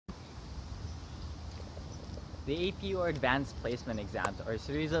The AP or Advanced Placement Exams are a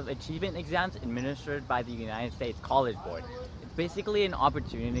series of achievement exams administered by the United States College Board. It's basically an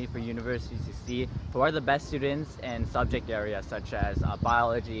opportunity for universities to see who are the best students in subject areas such as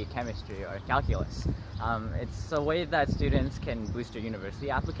biology, chemistry, or calculus. It's a way that students can boost their university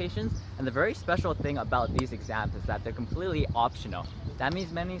applications, and the very special thing about these exams is that they're completely optional. That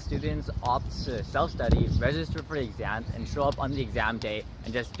means many students opt to self-study, register for the exams, and show up on the exam day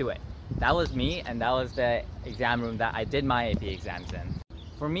and just do it. That was me, and that was the exam room that I did my AP exams in.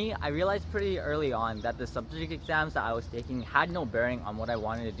 For me, I realized pretty early on that the subject exams that I was taking had no bearing on what I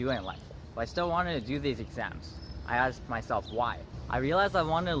wanted to do in life, but I still wanted to do these exams. I asked myself why. I realized I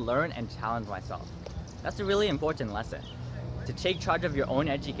wanted to learn and challenge myself. That's a really important lesson, to take charge of your own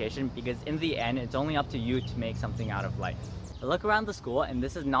education, because in the end, it's only up to you to make something out of life. I look around the school, and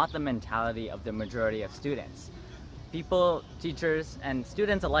this is not the mentality of the majority of students. People, teachers, and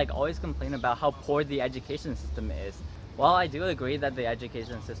students alike always complain about how poor the education system is. While I do agree that the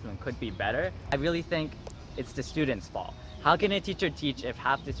education system could be better, I really think it's the students' fault. How can a teacher teach if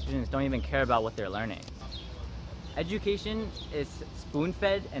half the students don't even care about what they're learning? Education is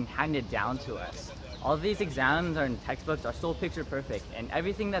spoon-fed and handed down to us. All of these exams and textbooks are so picture perfect, and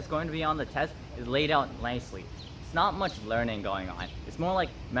everything that's going to be on the test is laid out nicely. It's not much learning going on. It's more like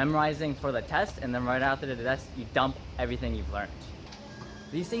memorizing for the test, and then right after the test, you dump everything you've learned.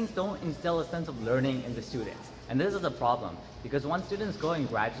 These things don't instill a sense of learning in the students. And this is a problem, because once students go and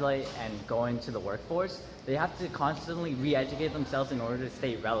graduate and go into the workforce, they have to constantly re-educate themselves in order to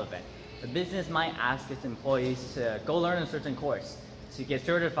stay relevant. The business might ask its employees to go learn a certain course, to get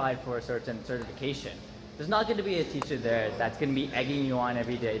certified for a certain certification. There's not going to be a teacher there that's going to be egging you on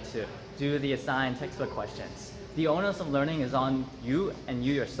every day to do the assigned textbook questions. The onus of learning is on you and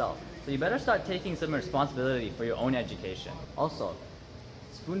you yourself. So you better start taking some responsibility for your own education. Also,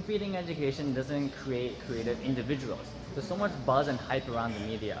 spoon-feeding education doesn't create creative individuals. There's so much buzz and hype around the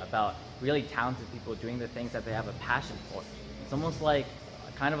media about really talented people doing the things that they have a passion for. It's almost like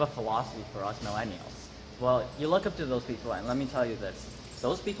kind of a philosophy for us millennials. Well, you look up to those people, and let me tell you this.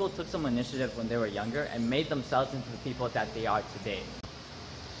 Those people took some initiative when they were younger and made themselves into the people that they are today.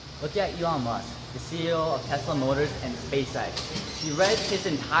 Look at Elon Musk, the CEO of Tesla Motors and SpaceX. He read his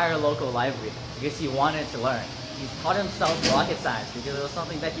entire local library because he wanted to learn. He taught himself rocket science because it was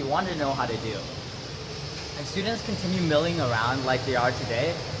something that he wanted to know how to do. If students continue milling around like they are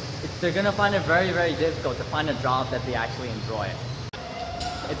today, they're going to find it very, very difficult to find a job that they actually enjoy.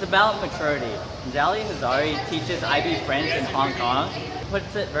 It's about maturity. Jali Hazari teaches IB French in Hong Kong,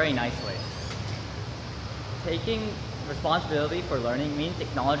 puts it very nicely. Taking responsibility for learning means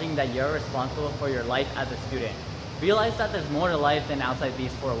acknowledging that you're responsible for your life as a student. Realize that there's more to life than outside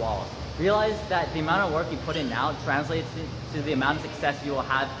these four walls. Realize that the amount of work you put in now translates to the amount of success you will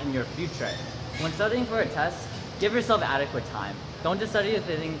have in your future. When studying for a test, give yourself adequate time. Don't just study the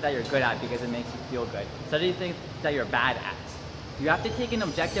things that you're good at because it makes you feel good. Study the things that you're bad at. You have to take an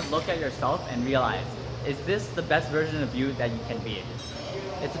objective look at yourself and realize, is this the best version of you that you can be?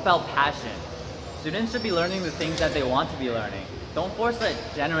 It's about passion. Students should be learning the things that they want to be learning. Don't force a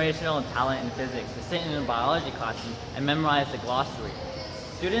generational talent in physics to sit in a biology classroom and memorize the glossary.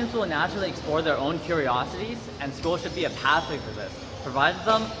 Students will naturally explore their own curiosities, and school should be a pathway for this. Provide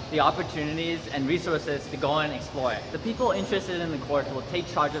them the opportunities and resources to go and explore it. The people interested in the course will take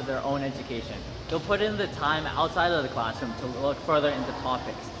charge of their own education. They'll put in the time outside of the classroom to look further into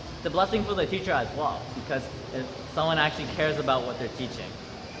topics. It's a blessing for the teacher as well, because someone actually cares about what they're teaching.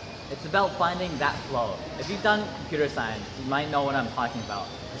 It's about finding that flow. If you've done computer science, you might know what I'm talking about.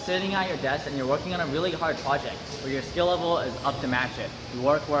 You're sitting at your desk and you're working on a really hard project where your skill level is up to match it. You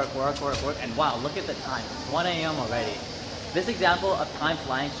work, and wow, look at the time. It's 1 a.m. already. This example of time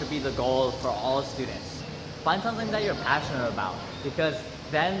flying should be the goal for all students. Find something that you're passionate about, because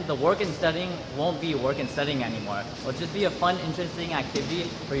then the work and studying won't be work and studying anymore. It'll just be a fun, interesting activity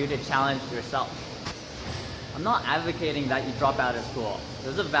for you to challenge yourself. I'm not advocating that you drop out of school.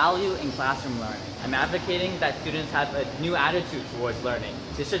 There's a value in classroom learning. I'm advocating that students have a new attitude towards learning.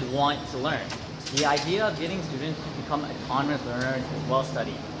 They should want to learn. The idea of getting students to become autonomous learners is well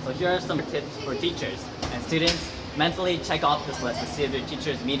studied. So here are some tips for teachers and students. Mentally check off this list to see if their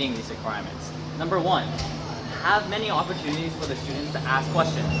teacher is meeting these requirements. Number 1, have many opportunities for the students to ask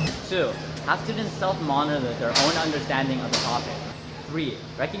questions. 2, have students self-monitor their own understanding of the topic. 3,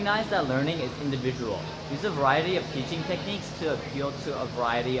 recognize that learning is individual. Use a variety of teaching techniques to appeal to a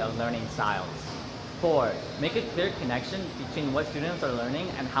variety of learning styles. 4, make a clear connection between what students are learning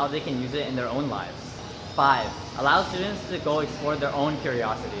and how they can use it in their own lives. 5, allow students to go explore their own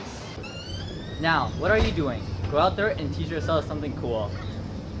curiosities. Now, what are you doing? Go out there and teach yourself something cool.